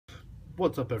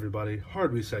What's up, everybody?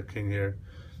 Hard Reset King here.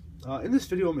 In this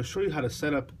video, I'm going to show you how to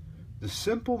set up the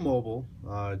Simple Mobile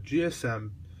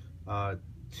GSM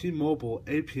T-Mobile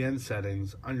APN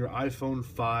settings on your iPhone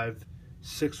 5,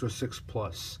 6, or 6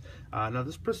 Plus. Now,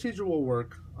 this procedure will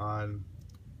work on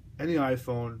any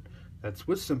iPhone that's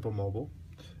with Simple Mobile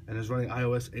and is running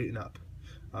iOS 8 and up.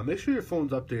 Make sure your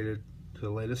phone's updated to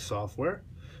the latest software.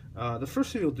 The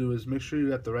first thing you'll do is make sure you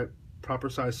got the right proper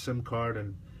size SIM card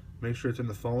and make sure it's in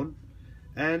the phone.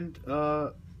 And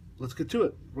let's get to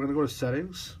it. We're going to go to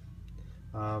Settings.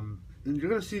 And you're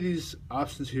going to see these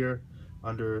options here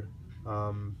under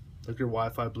like your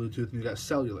Wi-Fi, Bluetooth, and you got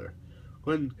Cellular.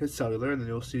 Go ahead and hit Cellular, and then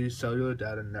you'll see Cellular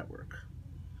Data Network.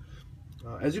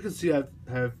 As you can see, I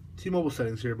have T-Mobile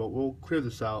settings here, but we'll clear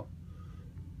this out.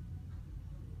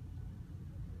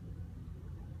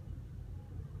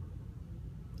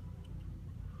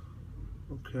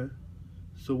 Okay,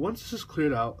 so once this is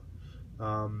cleared out,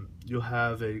 you'll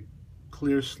have a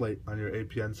clear slate on your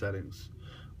APN settings,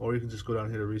 or you can just go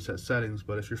down here to reset settings.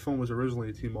 But if your phone was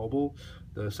originally a T-Mobile,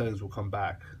 the settings will come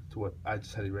back to what I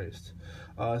just had erased.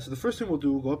 So the first thing we'll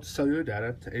do, we'll go up to Cellular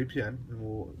Data to APN, and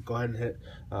we'll go ahead and hit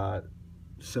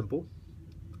Simple,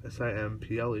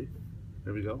 S-I-M-P-L-E.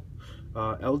 There we go.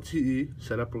 LTE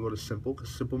setup, we'll go to Simple, because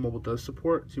Simple Mobile does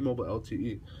support T-Mobile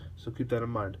LTE, so keep that in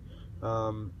mind.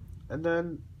 And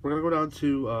then we're going to go down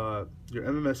to your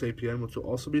MMS APN, which will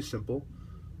also be Simple.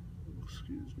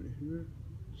 Excuse me here.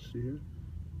 See here?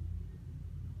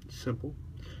 Simple.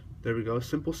 There we go.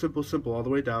 Simple, simple, simple, all the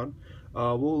way down.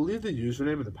 We'll leave the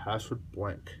username and the password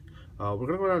blank. We're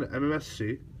going to go down to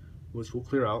MMSC, which we'll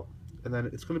clear out. And then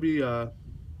it's going to be,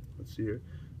 let's see here.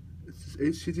 It's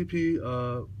HTTP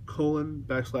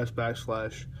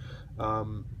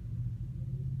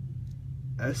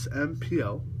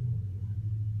 //SMPL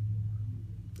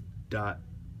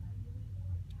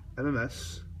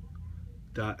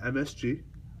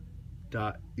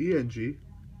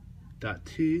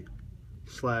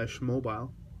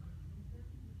 .mms.msg.eng.t/mobile.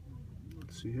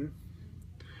 Let's see here.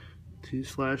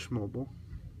 T/mobile.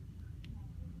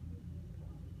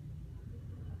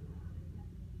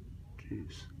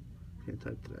 Jeez, can't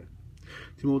type today.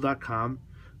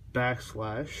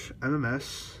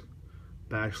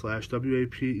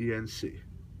 T-Mobile.com/MMS/WAPENC.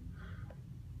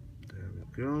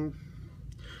 Go.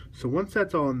 So once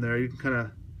that's all in there, you can kind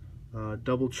of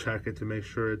double check it to make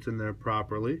sure it's in there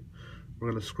properly.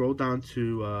 We're going to scroll down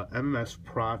to MMS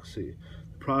proxy.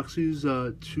 The proxy is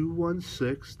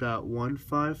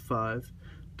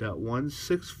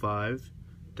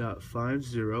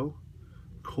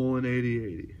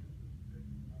 216.155.165.50:8080.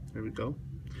 There we go.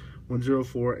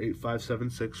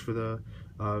 104.8576 for the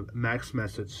max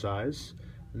message size.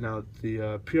 Now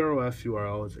the PROF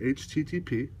URL is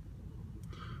HTTP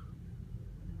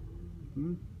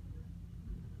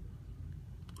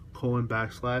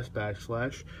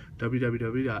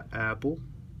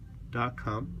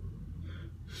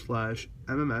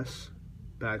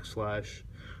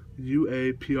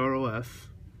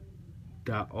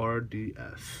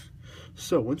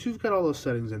So once you've got all those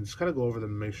settings in, just kind of go over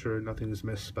them and make sure nothing is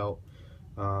misspelt.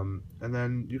 And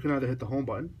then you can either hit the home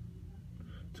button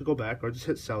to go back, or just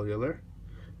hit Cellular.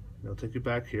 It'll take you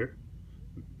back here.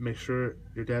 Make sure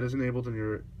your data is enabled and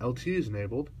your LTE is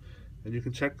enabled, and you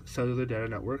can check Cellular Data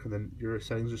Network, and then your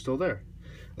settings are still there.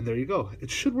 And there you go.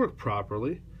 It should work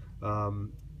properly.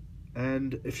 And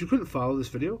if you couldn't follow this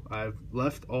video, I've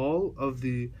left all of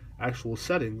the actual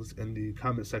settings in the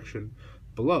comment section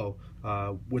below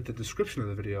with the description of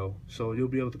the video, so you'll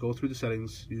be able to go through the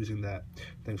settings using that.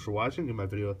 Thanks for watching. Give my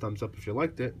video a thumbs up if you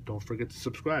liked it. Don't forget to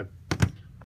subscribe.